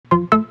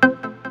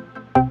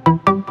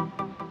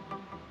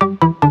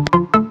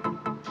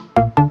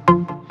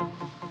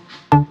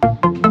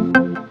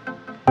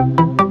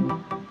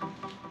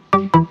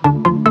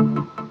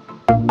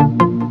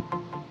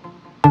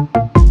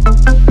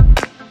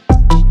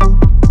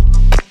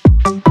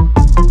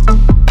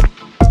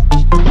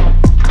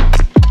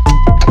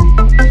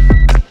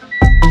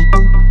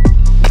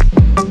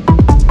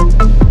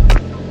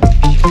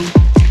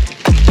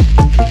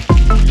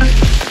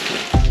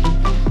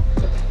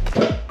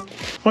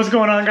What's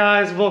going on,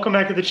 guys? Welcome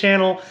back to the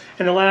channel.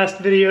 In the last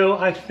video,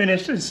 I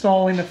finished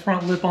installing the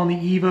front lip on the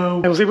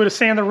EVO. I was able to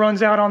sand the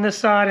runs out on this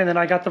side, and then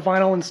I got the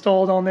vinyl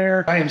installed on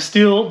there. I am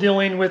still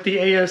dealing with the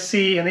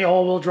ASC and the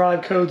all-wheel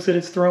drive codes that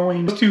it's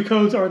throwing. Those two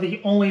codes are the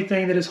only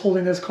thing that is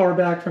holding this car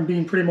back from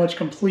being pretty much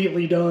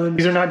completely done.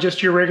 These are not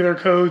just your regular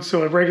codes,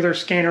 so a regular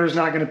scanner is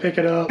not going to pick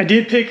it up. I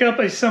did pick up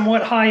a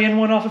somewhat high-end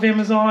one off of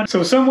Amazon,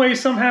 so some way,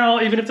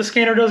 somehow, even if the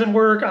scanner doesn't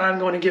work, I'm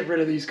going to get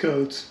rid of these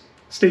codes.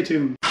 Stay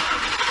tuned.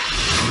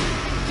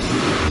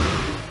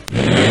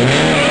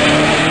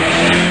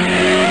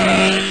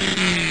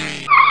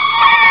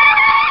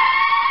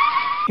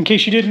 In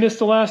case you did miss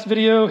the last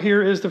video,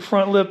 here is the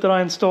front lip that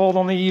I installed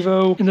on the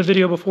EVO. In the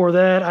video before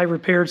that, I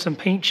repaired some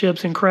paint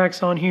chips and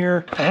cracks on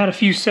here. I had a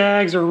few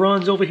sags or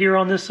runs over here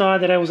on this side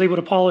that I was able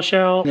to polish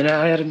out. And then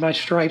I added my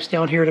stripes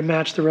down here to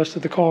match the rest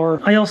of the car.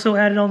 I also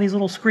added on these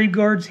little scrape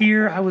guards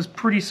here. I was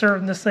pretty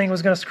certain this thing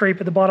was going to scrape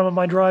at the bottom of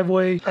my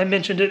driveway. I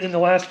mentioned it in the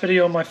last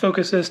video. My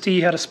Focus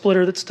ST had a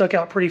splitter that stuck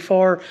out pretty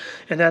far,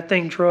 and that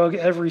thing drug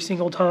every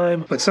single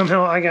time. But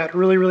somehow I got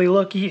really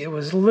lucky. It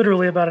was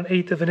literally about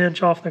 1/8 of an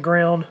inch off the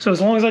ground. So as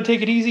long as I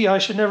take it easy, I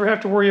should never have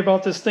to worry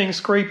about this thing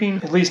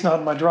scraping, at least not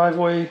in my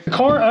driveway. The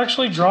car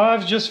actually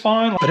drives just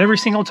fine, but every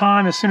single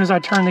time, as soon as I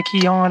turn the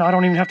key on, I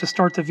don't even have to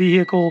start the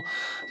vehicle.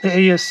 The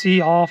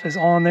ASC off is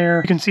on there.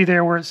 You can see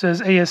there where it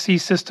says ASC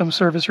system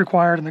service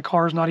required, and the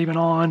car's not even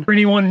on. For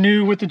anyone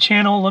new with the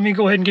channel, let me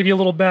go ahead and give you a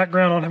little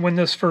background on when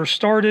this first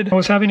started. I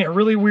was having a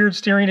really weird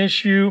steering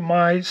issue.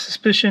 My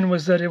suspicion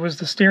was that it was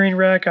the steering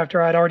rack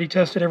after I'd already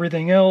tested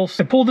everything else.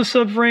 I pulled the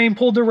subframe,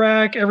 pulled the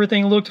rack,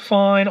 everything looked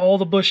fine. All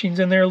the bushings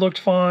in there looked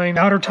fine.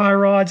 Outer tie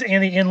rods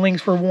and the end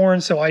links were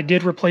worn, so I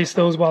did replace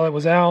those while it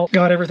was out.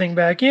 Got everything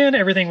back in,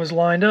 everything was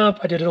lined up.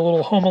 I did a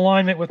little home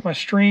alignment with my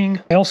string.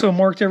 I also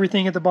marked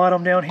everything at the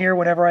bottom down here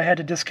whenever I had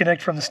to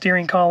disconnect from the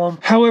steering column.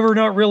 However,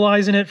 not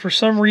realizing it, for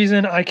some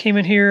reason, I came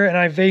in here and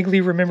I vaguely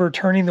remember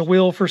turning the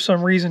wheel for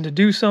some reason to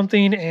do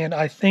something, and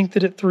I think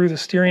that it threw the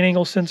steering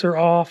angle sensor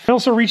off. I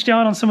also reached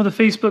out on some of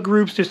the Facebook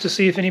groups just to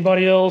see if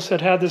anybody else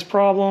had this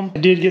problem. I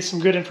did get some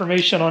good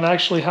information on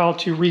actually how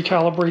to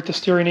recalibrate the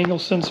steering angle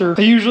sensor.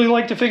 I usually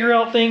like to figure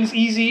out things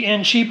easy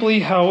and cheaply.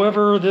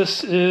 However,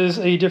 this is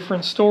a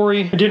different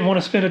story. I didn't want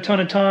to spend a ton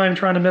of time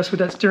trying to mess with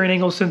that steering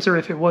angle sensor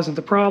if it wasn't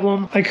the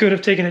problem. I could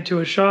have taken it to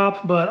a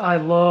shop, but I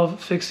love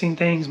fixing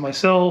things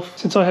myself.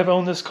 Since I have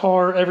owned this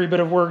car, every bit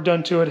of work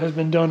done to it has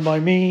been done by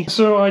me.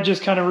 So I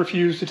just kind of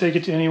refuse to take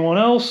it to anyone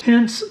else.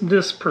 Hence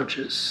this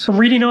purchase. From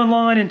reading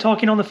online and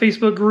talking on the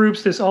Facebook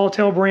groups, this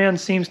Autel brand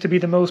seems to be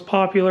the most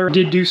popular. I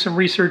did do some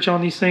research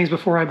on these things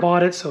before I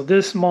bought it. So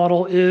this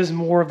model is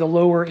more of the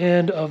lower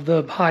end of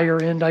the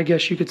higher end, I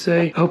guess you could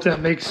say. I hope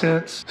that makes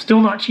sense.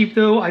 Still not cheap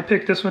though. I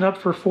picked this one up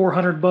for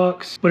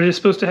 $400, but it is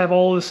supposed to have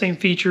all the same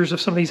features of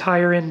some of these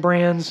higher end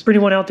brands. For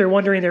anyone out there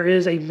wondering, there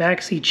is a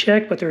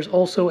Maxicheck, but there's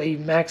also a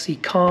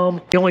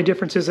Maxicom. The only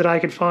differences that I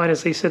could find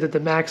is they said that the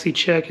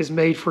Maxicheck is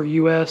made for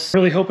US.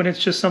 Really hoping it's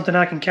just something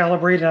I can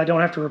calibrate and I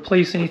don't have to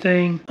replace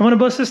anything. I'm gonna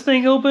bust this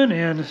thing open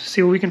and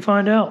see what we can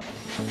find out.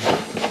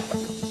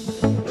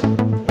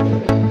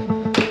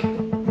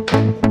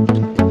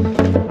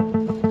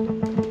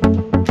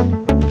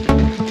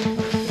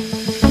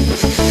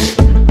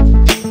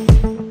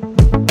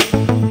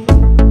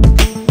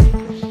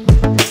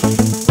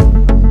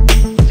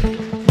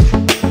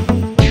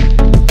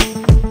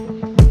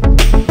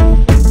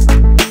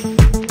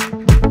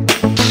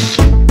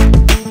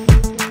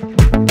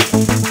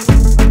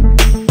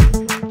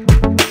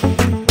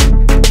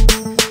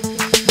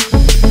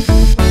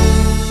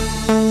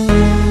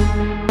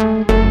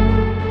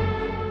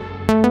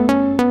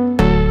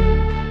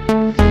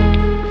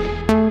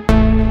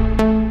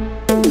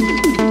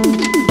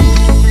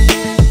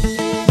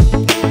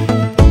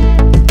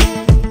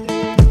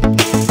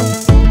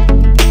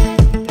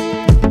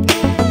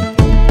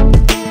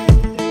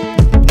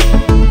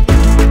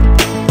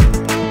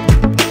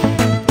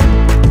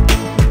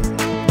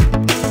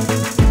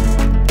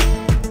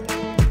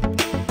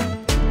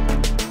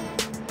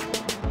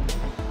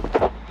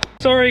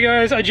 Sorry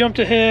guys, I jumped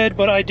ahead,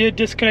 but I did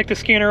disconnect the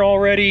scanner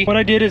already. What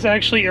I did is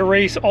actually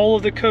erase all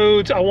of the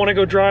codes. I want to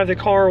go drive the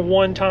car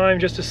one time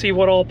just to see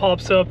what all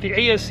pops up. The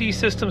ASC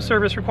system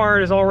service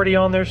required is already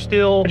on there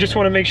still. I just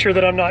want to make sure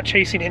that I'm not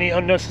chasing any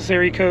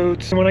unnecessary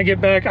codes. And when I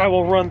get back, I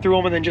will run through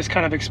them and then just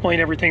kind of explain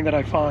everything that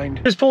I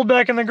find. Just pulled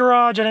back in the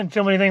garage. I didn't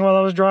film anything while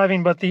I was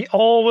driving, but the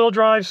all-wheel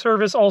drive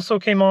service also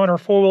came on, or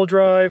four-wheel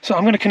drive. So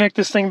I'm going to connect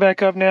this thing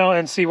back up now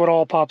and see what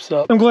all pops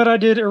up. I'm glad I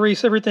did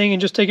erase everything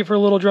and just take it for a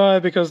little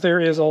drive, because there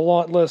is a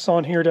lot less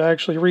on here to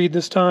actually read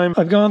this time.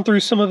 I've gone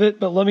through some of it,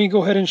 but let me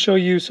go ahead and show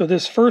you. So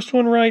this first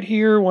one right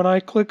here, when I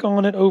click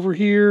on it over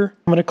here,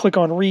 I'm going to click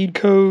on read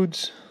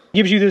codes.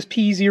 Gives you this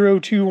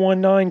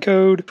P0219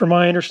 code. From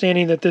my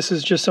understanding that this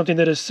is just something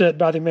that is set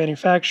by the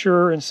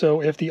manufacturer, and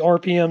so if the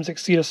RPMs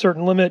exceed a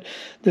certain limit,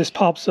 this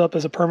pops up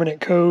as a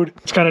permanent code.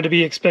 It's kind of to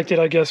be expected,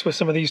 I guess, with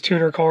some of these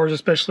tuner cars,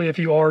 especially if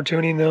you are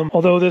tuning them.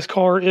 Although this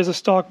car is a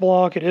stock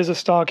block, it is a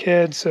stock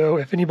head, so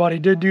if anybody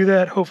did do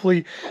that,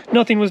 hopefully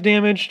nothing was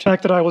damaged. The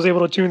fact that I was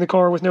able to tune the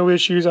car with no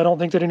issues, I don't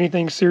think that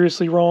anything's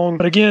seriously wrong.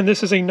 But again,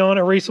 this is a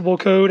non-erasable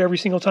code. Every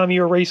single time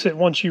you erase it,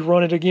 once you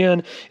run it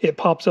again, it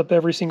pops up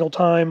every single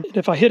time. And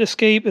if I hit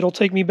escape, it'll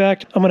take me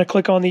back. I'm going to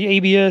click on the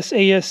ABS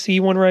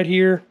ASC one right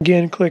here.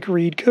 Again, click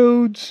read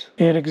codes.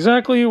 And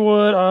exactly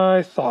what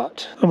I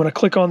thought. I'm going to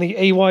click on the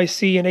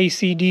AYC and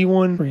ACD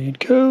one.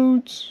 Read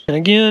codes. And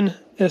again,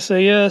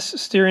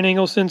 SAS, steering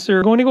angle sensor.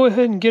 I'm going to go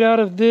ahead and get out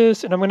of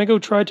this, and I'm going to go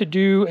try to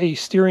do a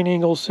steering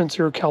angle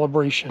sensor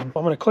calibration. I'm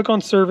going to click on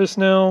service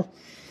now.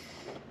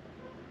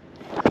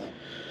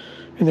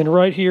 And then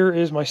right here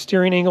is my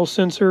steering angle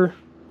sensor.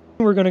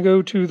 We're going to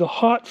go to the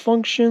hot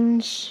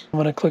functions. I'm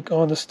going to click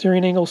on the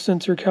steering angle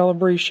sensor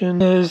calibration.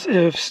 It says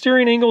if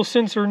steering angle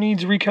sensor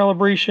needs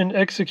recalibration,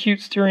 execute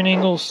steering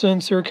angle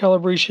sensor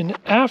calibration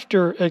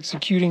after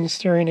executing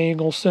steering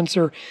angle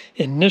sensor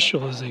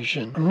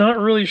initialization. I'm not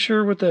really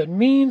sure what that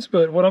means,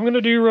 but what I'm going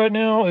to do right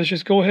now is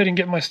just go ahead and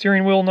get my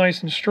steering wheel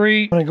nice and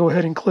straight. I'm going to go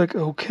ahead and click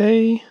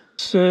OK.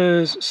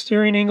 Says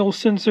steering angle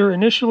sensor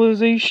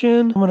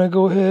initialization. I'm going to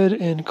go ahead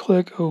and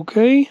click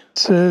OK. It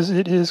says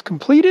it is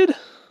completed.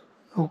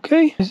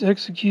 Okay, please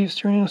execute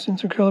steering angle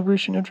sensor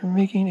calibration after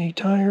making a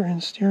tire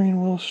and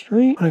steering wheel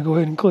straight. I'm going to go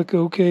ahead and click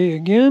OK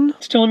again.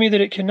 It's telling me that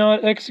it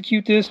cannot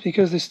execute this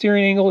because the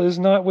steering angle is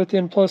not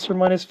within plus or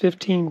minus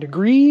 15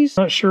 degrees.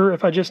 Not sure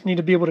if I just need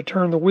to be able to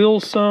turn the wheel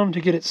some to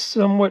get it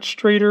somewhat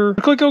straighter.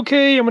 Click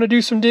OK, I'm going to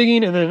do some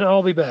digging and then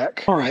I'll be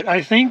back. All right,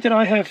 I think that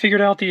I have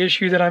figured out the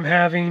issue that I'm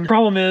having. The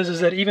problem is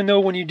that even though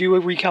when you do a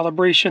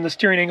recalibration, the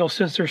steering angle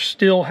sensor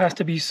still has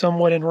to be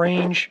somewhat in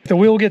range. If the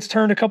wheel gets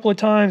turned a couple of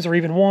times or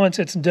even once,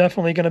 it's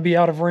definitely going to be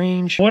out of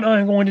range. What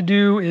I'm going to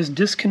do is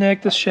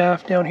disconnect the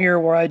shaft down here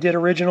where I did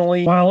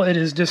originally. While it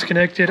is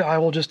disconnected, I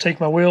will just take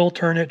my wheel,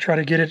 turn it, try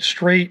to get it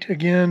straight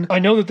again. I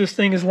know that this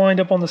thing is lined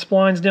up on the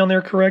splines down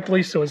there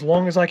correctly, so as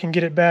long as I can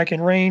get it back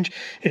in range,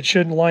 it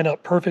should line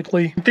up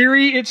perfectly. In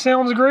theory, it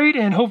sounds great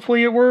and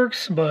hopefully it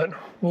works, but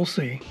we'll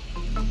see.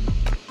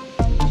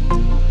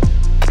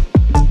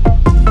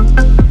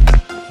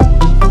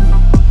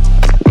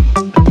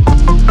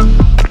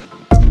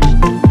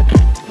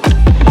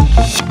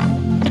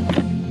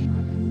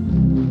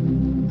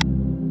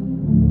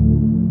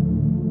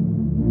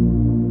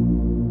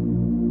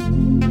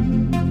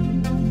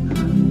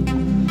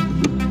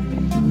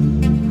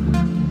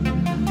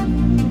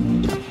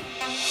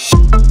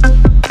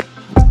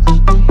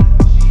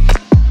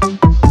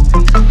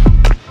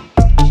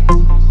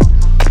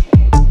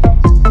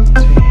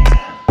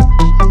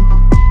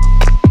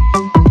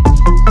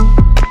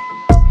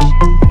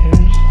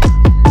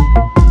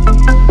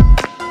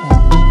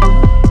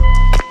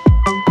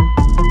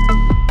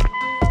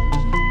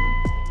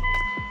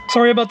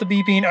 Sorry about the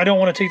beeping. I don't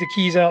want to take the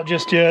keys out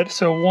just yet.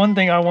 So one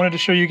thing I wanted to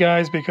show you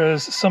guys,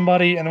 because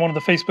somebody in one of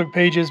the Facebook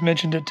pages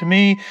mentioned it to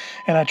me,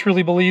 and I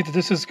truly believe that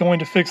this is going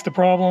to fix the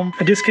problem.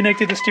 I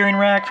disconnected the steering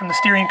rack from the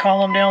steering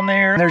column down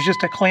there. There's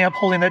just a clamp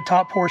holding that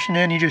top portion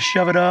in. You just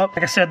shove it up.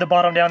 Like I said, the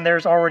bottom down there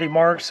is already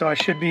marked, so I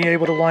should be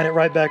able to line it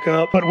right back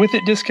up. But with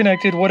it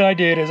disconnected, what I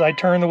did is I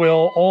turned the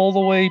wheel all the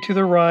way to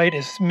the right,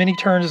 as many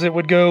turns as it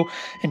would go,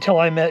 until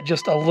I met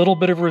just a little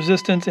bit of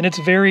resistance, and it's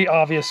very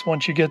obvious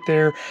once you get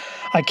there.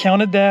 I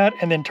counted that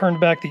and then turned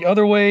back the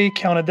other way,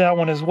 counted that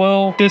one as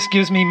well. This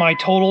gives me my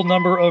total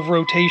number of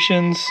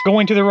rotations.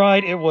 Going to the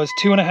right, it was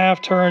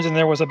 2.5 turns, and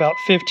there was about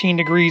 15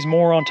 degrees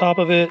more on top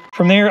of it.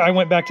 From there, I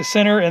went back to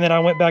center, and then I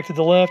went back to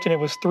the left, and it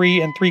was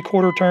 3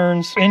 3/4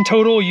 turns. In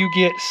total, you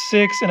get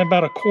 6 and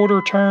about a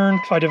quarter turn.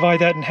 If I divide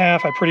that in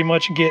half, I pretty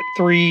much get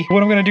 3.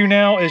 What I'm gonna do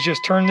now is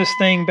just turn this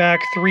thing back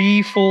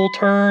 3 full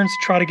turns,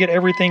 try to get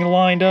everything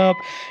lined up,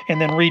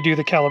 and then redo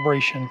the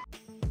calibration.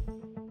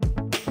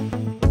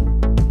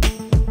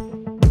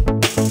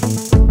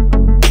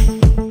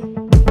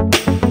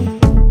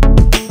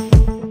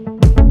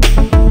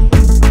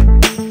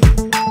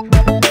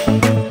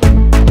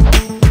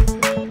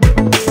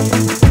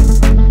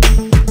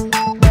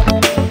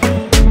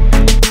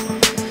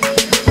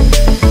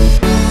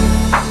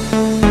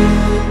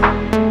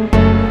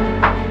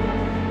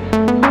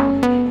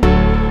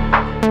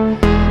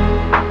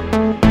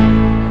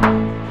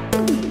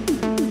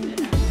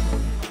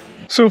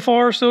 So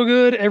far, so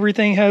good.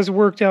 Everything has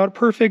worked out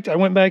perfect. I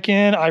went back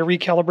in, I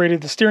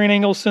recalibrated the steering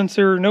angle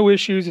sensor, no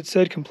issues, it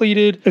said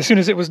completed. As soon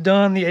as it was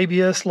done, the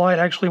ABS light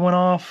actually went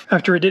off.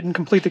 After it didn't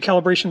complete the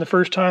calibration the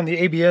first time, the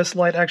ABS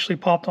light actually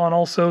popped on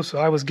also, so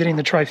I was getting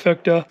the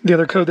trifecta. The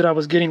other code that I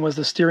was getting was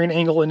the steering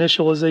angle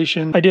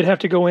initialization. I did have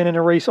to go in and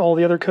erase all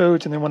the other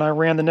codes, and then when I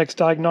ran the next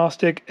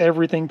diagnostic,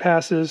 everything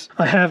passes.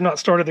 I have not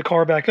started the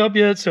car back up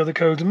yet, so the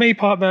codes may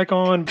pop back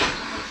on.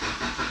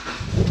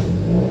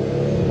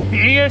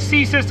 The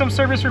ASC system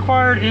service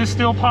required is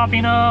still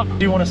popping up. I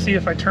do want to see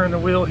if I turn the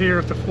wheel here,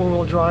 if the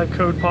 4-wheel drive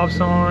code pops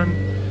on.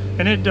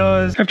 And it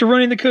does. After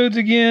running the codes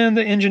again,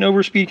 the engine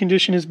overspeed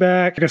condition is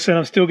back. Like I said,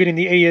 I'm still getting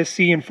the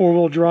ASC and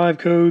 4-wheel drive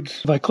codes.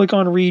 If I click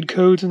on read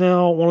codes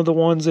now, one of the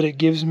ones that it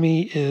gives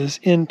me is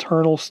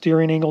internal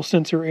steering angle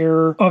sensor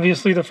error.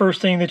 Obviously, the first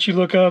thing that you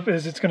look up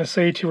is it's going to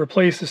say to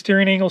replace the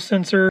steering angle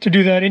sensor. To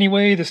do that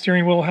anyway, the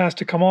steering wheel has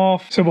to come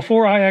off. So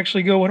before I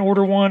actually go and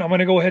order one, I'm going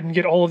to go ahead and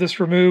get all of this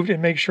removed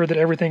and make sure that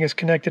everything is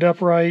connected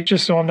up right,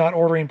 just so I'm not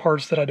ordering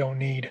parts that I don't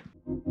need.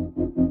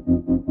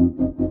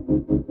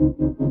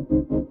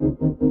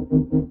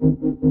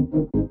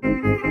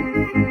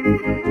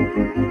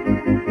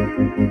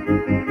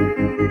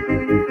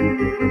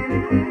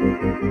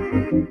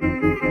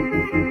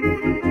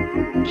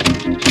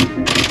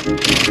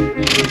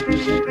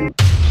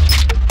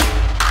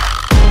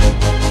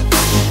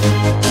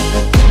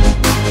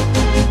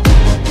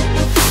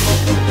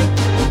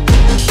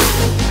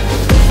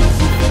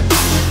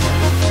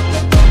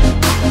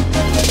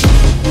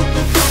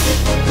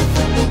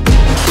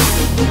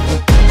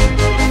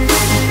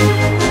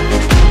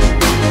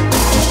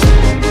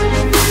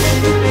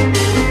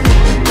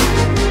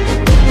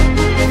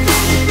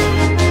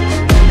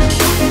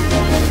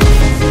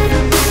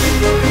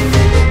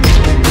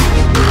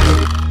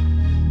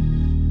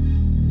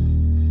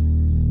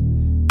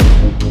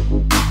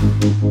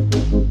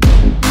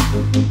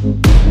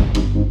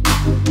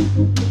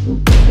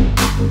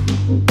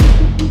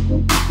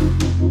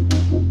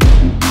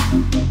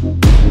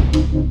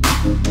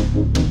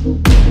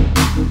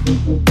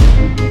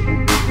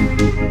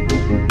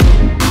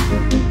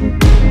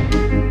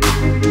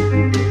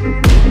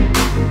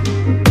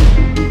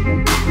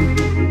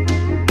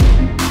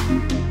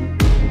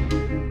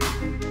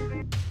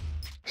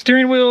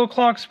 Steering wheel,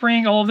 clock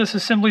spring, all of this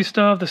assembly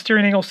stuff, the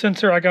steering angle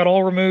sensor, I got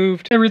all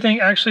removed. Everything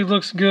actually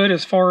looks good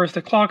as far as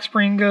the clock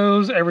spring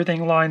goes.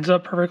 Everything lines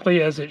up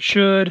perfectly as it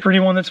should. For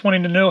anyone that's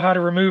wanting to know how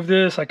to remove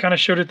this, I kind of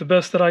showed it the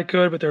best that I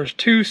could, but there's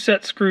 2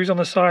 set screws on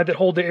the side that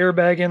hold the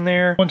airbag in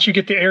there. Once you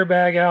get the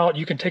airbag out,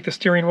 you can take the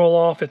steering wheel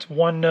off. It's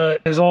 1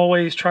 nut. As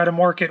always, try to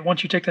mark it.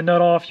 Once you take the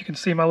nut off, you can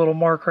see my little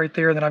mark right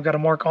there. Then I've got a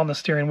mark on the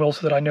steering wheel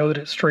so that I know that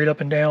it's straight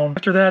up and down.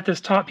 After that, this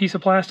top piece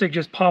of plastic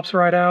just pops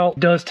right out. It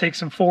does take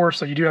some force,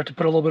 so you do have to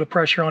put a little bit of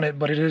pressure on it,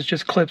 but it is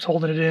just clips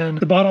holding it in.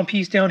 The bottom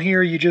piece down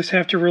here, you just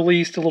have to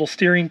release the little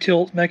steering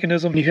tilt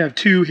mechanism. You have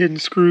 2 hidden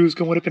screws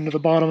going up into the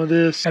bottom of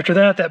this. After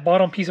that, that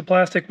bottom piece of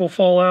plastic will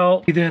fall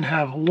out. You then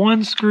have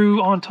 1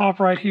 screw on top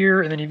right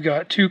here, and then you've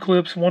got 2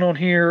 clips, 1 on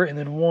here and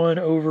then 1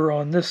 over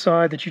on this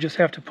side that you just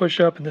have to push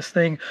up, and this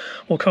thing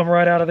will come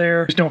right out of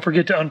there. Just don't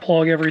forget to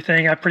unplug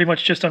everything. I pretty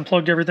much just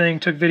unplugged everything,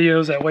 took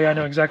videos, that way I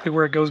know exactly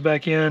where it goes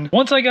back in.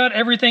 Once I got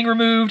everything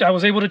removed, I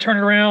was able to turn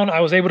it around.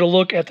 I was able to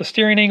look at the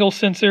steering angle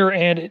sensor,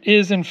 and it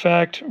is in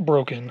fact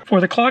broken.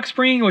 For the clock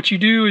spring, what you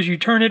do is you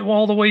turn it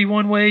all the way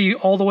one way,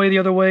 all the way the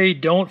other way.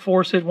 Don't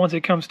force it once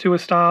it comes to a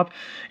stop.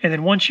 And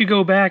then once you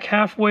go back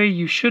halfway,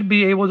 you should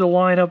be able to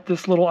line up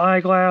this little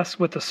eyeglass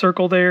with the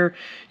circle there.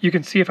 You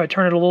can see if I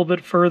turn it a little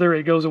bit further,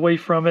 it goes away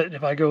from it.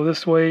 If I go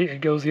this way,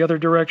 it goes the other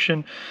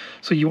direction.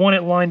 So you want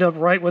it lined up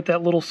right with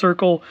that little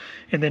circle.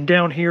 And then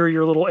down here,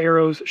 your little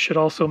arrows should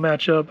also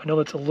match up. I know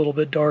that's a little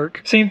bit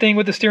dark. Same thing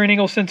with the steering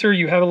angle sensor.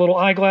 You have a little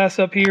eyeglass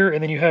up here,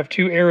 and then you have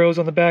 2 arrows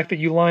on the back that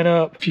you line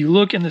up. If you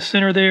look in the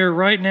center there,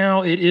 right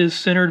now it is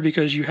centered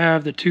because you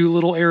have the 2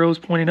 little arrows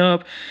pointing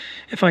up.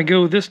 If I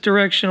go this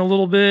direction a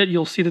little bit,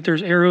 you'll see that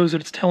there's arrows that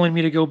it's telling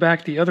me to go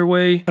back the other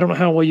way. I don't know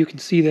how well you can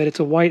see that.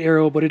 It's a white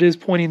arrow, but it is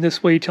pointing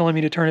this way, telling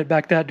me to turn it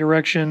back that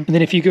direction. And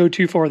then if you go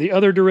too far the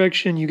other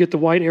direction, you get the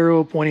white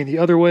arrow pointing the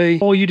other way.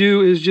 All you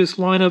do is just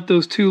line up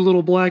those 2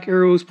 little black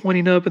arrows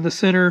pointing up in the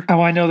center.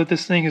 How I know that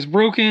this thing is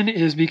broken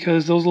is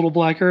because those little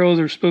black arrows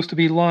are supposed to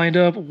be lined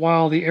up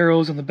while the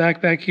arrows in the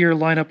back here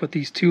line up with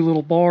these 2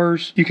 little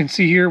bars. You can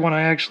see here when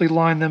I actually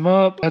line them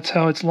up, that's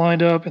how it's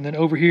lined up. And then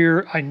over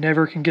here, I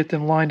never can get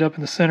them lined up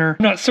in the center.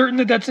 I'm not certain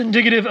that that's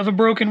indicative of a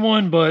broken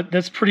one, but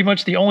that's pretty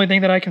much the only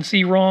thing that I can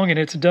see wrong, and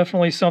it's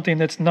definitely something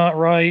that's not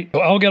right.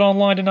 So I'll get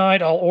online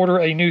tonight. I'll order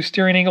a new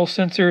steering angle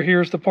sensor.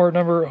 Here's the part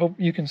number. I hope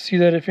you can see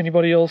that if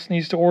anybody else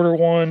needs to order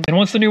one. And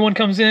once the new one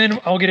comes in,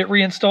 I'll get it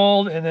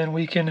reinstalled, and then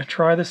we can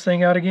try this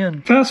thing out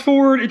again. Fast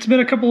forward, it's been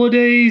a couple of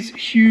days.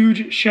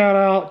 Huge shout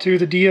out to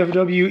the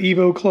DFW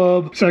EVO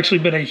Club. It's actually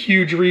been a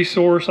huge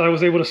resource. I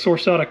was able to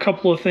source out a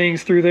couple of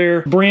things through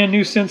there. Brand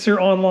new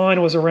sensor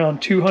online was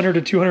around 200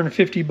 to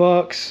 250 bucks.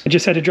 I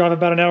just had to drive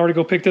about an hour to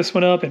go pick this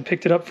one up and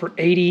picked it up for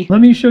 80.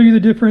 Let me show you the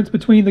difference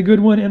between the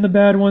good one and the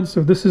bad one.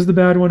 So this is the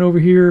bad one over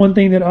here. One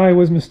thing that I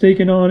was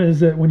mistaken on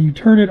is that when you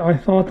turn it, I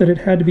thought that it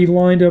had to be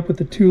lined up with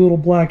the 2 little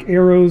black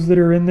arrows that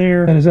are in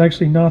there. That is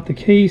actually not the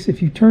case.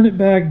 If you turn it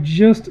back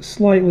just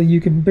slightly,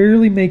 you can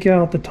barely make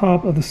out the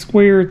top of the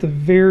square at the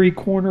very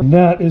corner.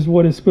 That is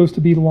what is supposed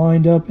to be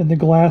lined up in the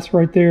glass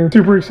right there.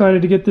 Super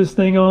excited to get this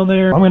thing on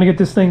there. I'm going to get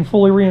this thing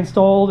fully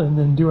reinstalled and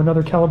then do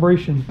another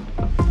calibration.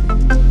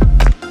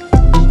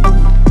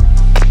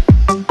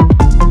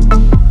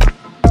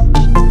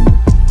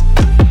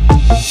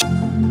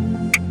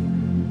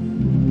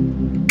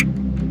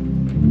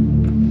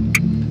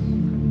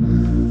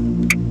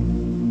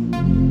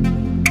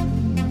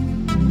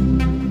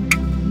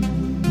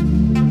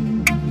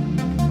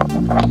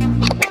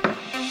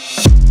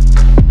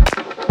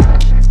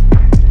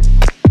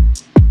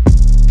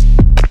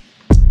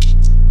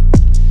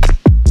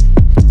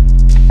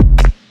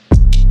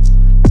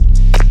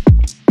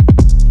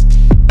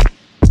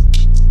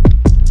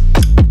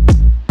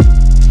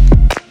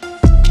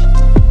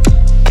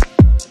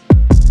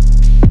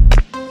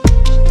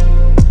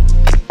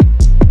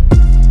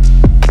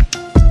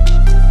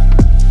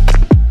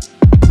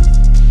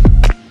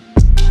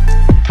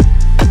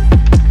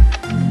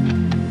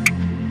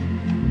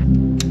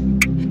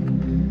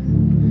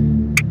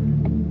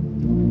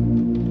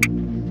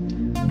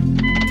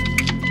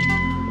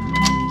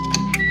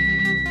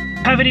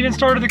 Haven't even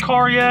started the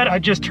car yet. I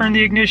just turned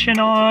the ignition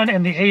on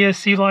and the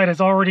ASC light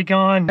is already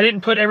gone. I didn't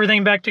put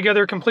everything back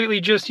together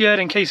completely just yet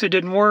in case it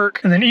didn't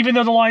work. And then even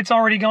though the light's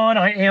already gone,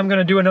 I am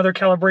gonna do another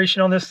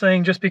calibration on this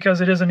thing just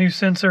because it is a new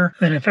sensor.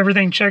 And if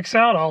everything checks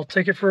out, I'll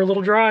take it for a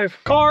little drive.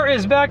 Car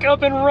is back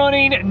up and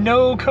running.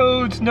 No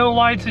codes, no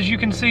lights, as you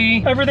can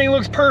see. Everything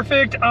looks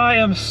perfect. I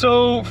am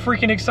so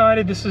freaking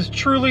excited. This is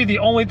truly the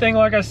only thing,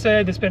 like I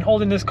said, that's been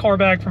holding this car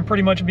back from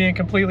pretty much being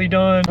completely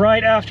done.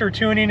 Right after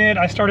tuning it,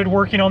 I started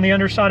working on the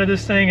underside of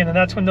this thing, and then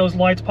that's when those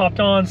lights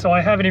popped on, so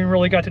I haven't even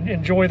really got to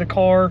enjoy the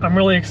car. I'm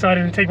really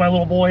excited to take my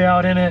little boy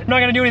out in it. I'm not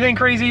gonna do anything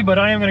crazy, but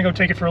I am gonna go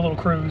take it for a little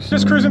cruise.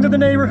 Just cruising through the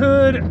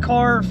neighborhood.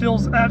 Car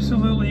feels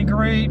absolutely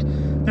great.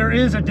 There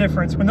is a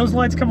difference. When those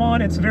lights come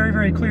on, it's very,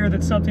 very clear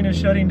that something is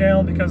shutting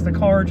down because the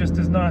car just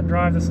does not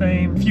drive the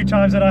same. A few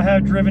times that I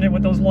have driven it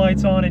with those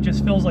lights on, it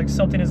just feels like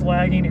something is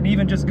lagging, and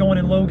even just going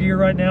in low gear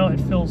right now, it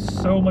feels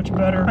so much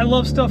better. I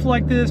love stuff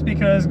like this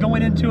because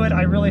going into it,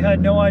 I really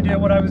had no idea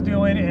what I was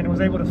doing and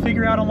was able to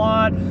figure out a lot.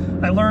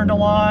 I learned a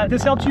lot. If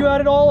this helped you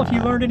out at all, if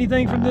you learned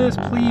anything from this,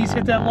 please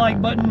hit that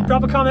like button.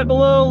 Drop a comment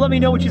below. Let me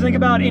know what you think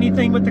about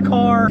anything with the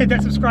car. Hit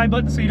that subscribe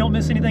button so you don't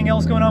miss anything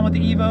else going on with the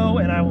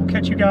EVO, and I will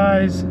catch you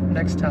guys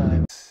next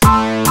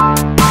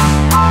time.